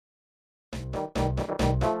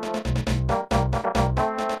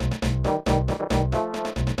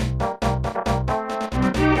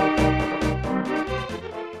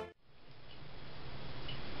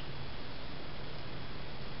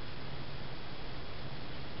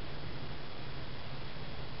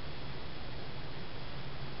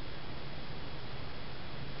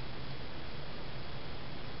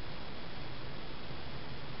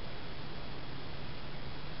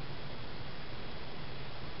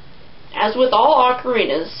as with all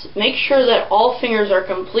ocarinas, make sure that all fingers are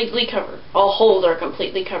completely covered. All holes are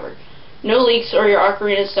completely covered. No leaks or your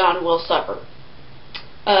ocarina sound will suffer.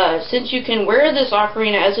 Since you can wear this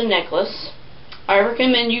ocarina as a necklace, I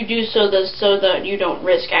recommend you do so that you don't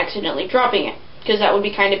risk accidentally dropping it, because that would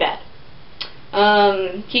be kind of bad.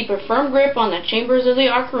 Keep a firm grip on the chambers of the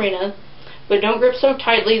ocarina, but don't grip so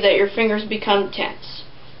tightly that your fingers become tense.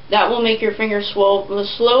 That will make your fingers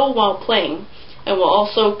slow while playing, and will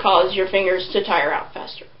also cause your fingers to tire out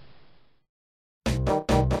faster.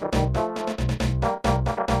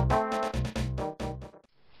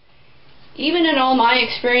 Even in all my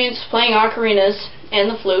experience playing ocarinas and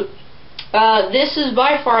the flute, this is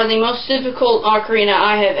by far the most difficult ocarina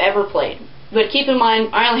I have ever played. But keep in mind,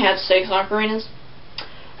 I only have 6 ocarinas.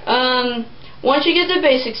 Once you get the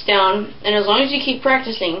basics down, and as long as you keep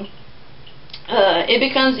practicing, it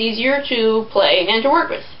becomes easier to play and to work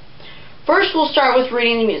with. First, we'll start with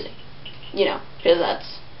reading the music, because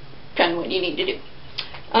that's kind of what you need to do.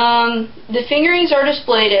 The fingerings are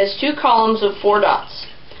displayed as 2 columns of 4 dots,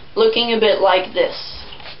 looking a bit like this.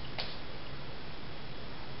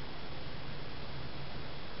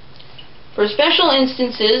 For special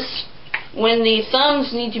instances, when the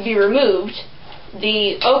thumbs need to be removed,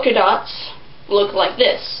 the oka dots look like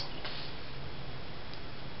this.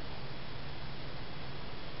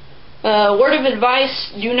 Word of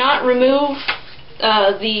advice, do not remove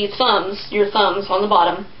your thumbs on the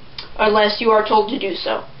bottom, unless you are told to do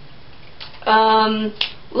so.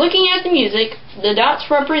 Looking at the music, the dots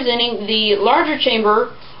representing the larger chamber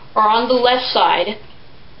are on the left side,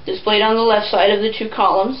 displayed on the left side of the 2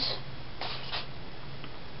 columns.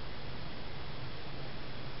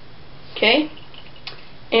 Okay?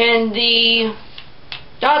 And the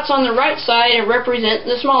dots on the right side represent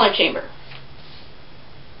the smaller chamber.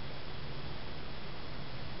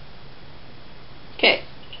 Okay.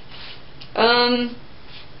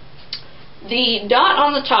 The dot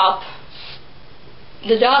on the top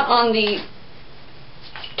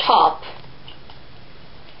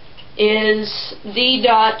is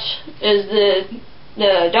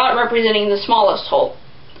the dot representing the smallest hole.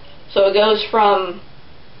 So it goes from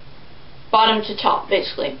bottom to top,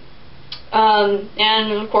 basically.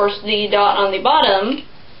 And of course the dot on the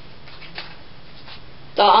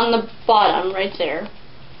bottom right there,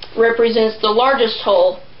 represents the largest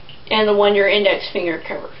hole and the one your index finger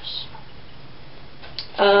covers.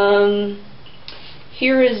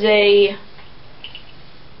 Here is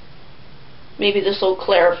maybe this will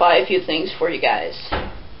clarify a few things for you guys.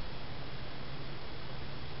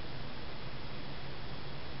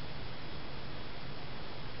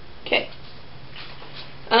 Okay.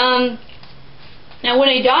 Now when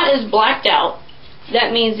a dot is blacked out,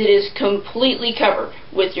 that means it is completely covered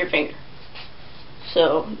with your finger.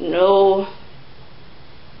 So no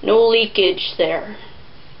leakage there.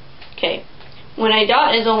 Okay. When a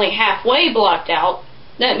dot is only halfway blocked out,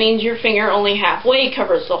 that means your finger only halfway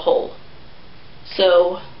covers the hole.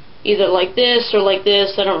 So either like this or like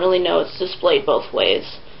this, I don't really know, it's displayed both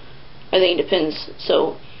ways. I think it depends.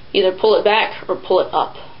 So either pull it back or pull it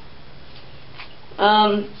up.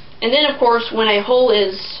 And then of course when a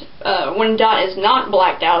dot is not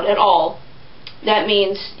blacked out at all, that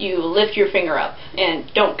means you lift your finger up and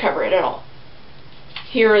don't cover it at all.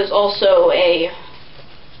 Here is also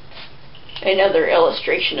another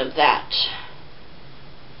illustration of that.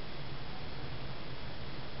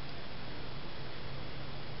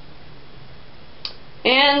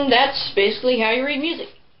 And that's basically how you read music.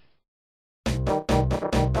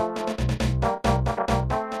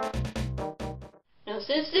 Now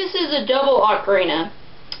since this is a double ocarina,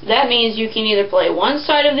 that means you can either play one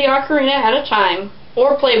side of the ocarina at a time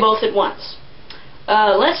or play both at once.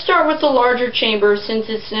 Let's start with the larger chamber since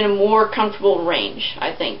it's in a more comfortable range,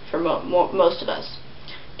 I think, for most of us.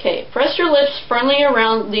 Okay, press your lips firmly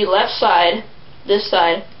around the left side, this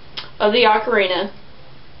side, of the ocarina,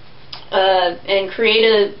 and create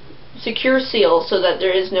a secure seal so that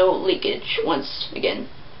there is no leakage once again.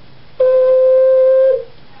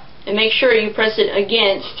 And make sure you press it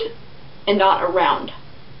against and not around.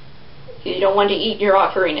 You don't want to eat your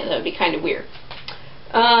ocarina, that would be kind of weird.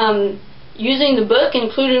 Using the book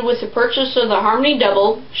included with the purchase of the Harmony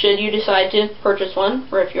Double, should you decide to purchase one,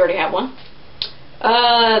 or if you already have one.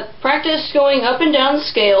 Practice going up and down the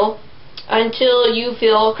scale until you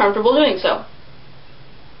feel comfortable doing so.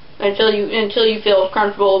 Until you feel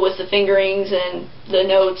comfortable with the fingerings and the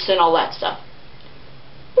notes and all that stuff.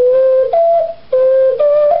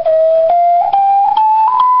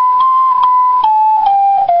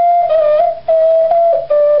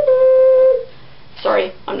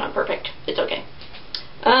 Sorry, I'm not perfect. It's okay.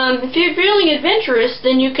 If you're feeling adventurous,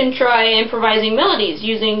 then you can try improvising melodies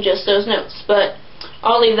using just those notes, but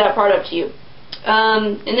I'll leave that part up to you.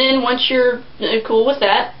 And then once you're cool with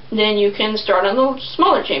that, then you can start on the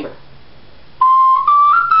smaller chamber.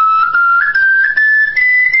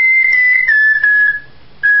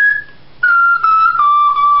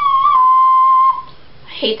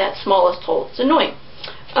 I hate that smallest hole. It's annoying.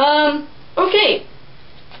 Okay.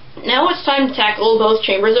 Now it's time to tackle both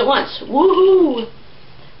chambers at once. Woohoo!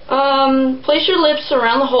 Place your lips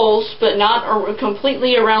around the holes, but not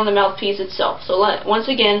completely around the mouthpiece itself. So once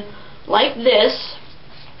again, like this,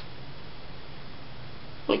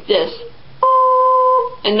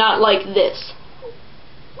 and not like this.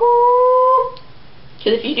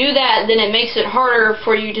 Because if you do that, then it makes it harder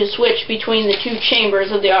for you to switch between the two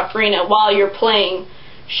chambers of the ocarina while you're playing,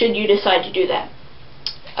 should you decide to do that.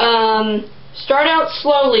 Start out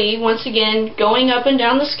slowly, once again, going up and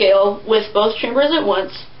down the scale with both chambers at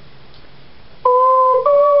once.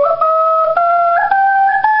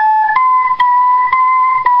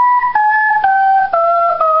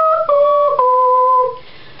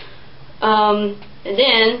 And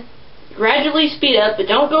then gradually speed up, but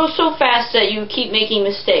don't go so fast that you keep making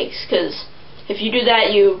mistakes, because if you do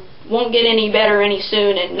that, you won't get any better any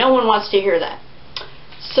soon, and no one wants to hear that.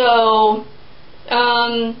 So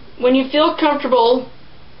when you feel comfortable,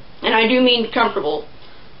 and I do mean comfortable,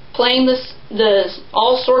 playing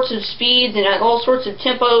all sorts of speeds and at all sorts of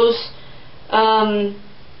tempos,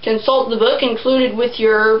 consult the book included with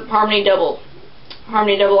your Harmony Double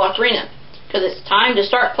Ocarina, because it's time to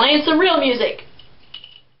start playing some real music.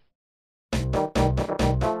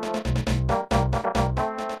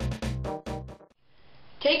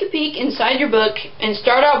 Take a peek inside your book and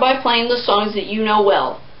start out by playing the songs that you know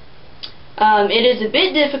well. It is a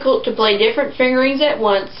bit difficult to play different fingerings at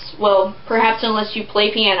once, well, perhaps unless you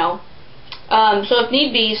play piano. So if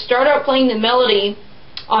need be, start out playing the melody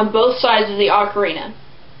on both sides of the ocarina.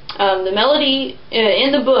 The melody,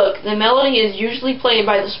 in the book, the melody is usually played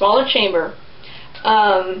by the smaller chamber,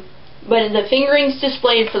 but the fingerings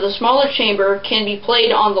displayed for the smaller chamber can be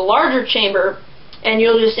played on the larger chamber, and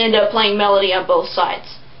you'll just end up playing melody on both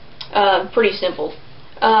sides. Pretty simple.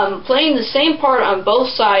 Playing the same part on both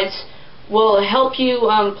sides will help you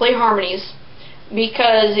play harmonies,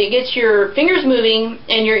 because it gets your fingers moving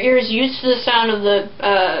and your ears used to the sound of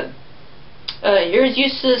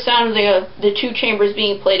the two chambers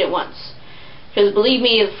being played at once. Because believe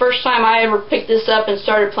me, the first time I ever picked this up and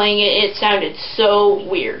started playing it, it sounded so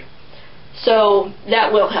weird. So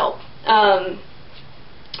that will help.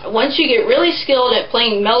 Once you get really skilled at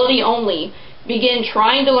playing melody only, begin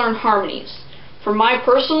trying to learn harmonies. From my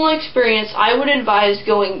personal experience, I would advise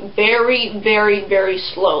going very, very, very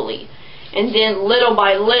slowly, and then little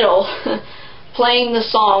by little playing the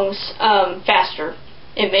songs faster.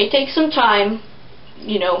 It may take some time,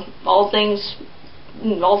 you know, all things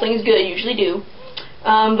good usually do,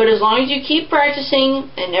 but as long as you keep practicing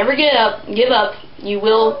and never give up, you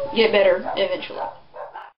will get better eventually.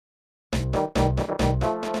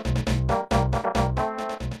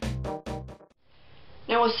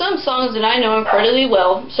 Now, with some songs that I know incredibly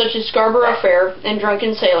well, such as Scarborough Fair and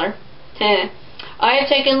Drunken Sailor, I have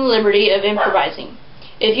taken the liberty of improvising.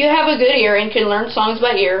 If you have a good ear and can learn songs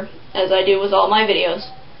by ear, as I do with all my videos,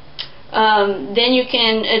 then you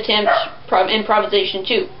can attempt improvisation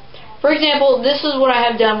too. For example, this is what I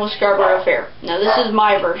have done with Scarborough Fair. Now, this is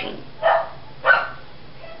my version.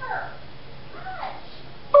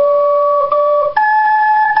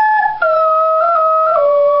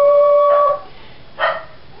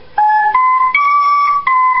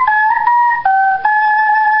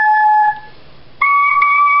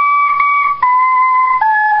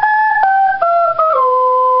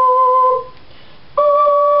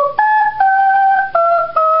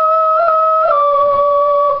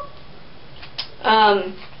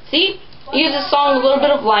 See? You give the song a little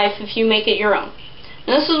bit of life if you make it your own.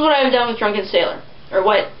 And this is what I've done with Drunken Sailor, or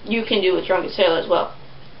what you can do with Drunken Sailor as well.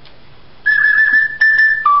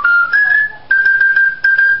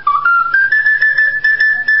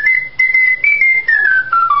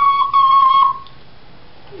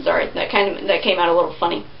 Sorry, that came out a little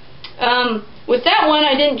funny. With that one,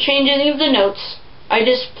 I didn't change any of the notes. I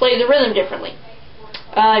just played the rhythm differently.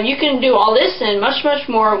 You can do all this and much, much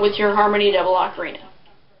more with your Harmony Double Ocarina.